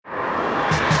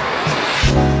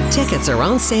Tickets are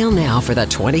on sale now for the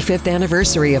 25th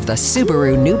anniversary of the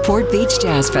Subaru Newport Beach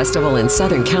Jazz Festival in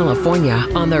Southern California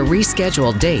on the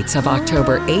rescheduled dates of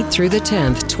October 8th through the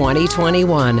 10th,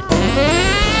 2021.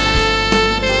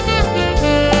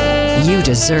 You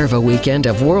deserve a weekend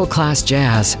of world-class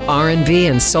jazz, R&B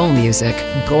and soul music,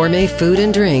 gourmet food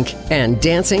and drink, and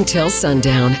dancing till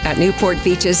sundown at Newport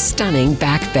Beach's stunning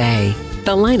Back Bay.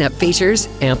 The lineup features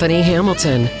Anthony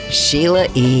Hamilton, Sheila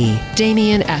E.,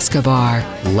 Damien Escobar,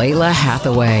 Layla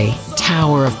Hathaway,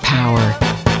 Tower of Power.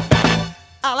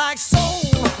 I like soul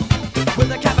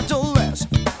with a capital S.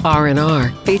 R&R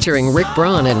featuring Rick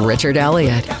Braun and Richard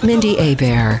Elliott, Mindy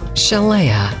Abair,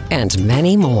 Shalea, and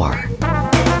many more.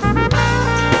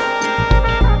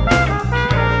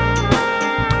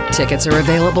 Tickets are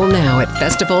available now at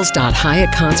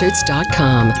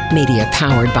festivals.hyattconcerts.com. Media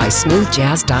powered by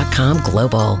smoothjazz.com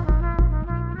Global.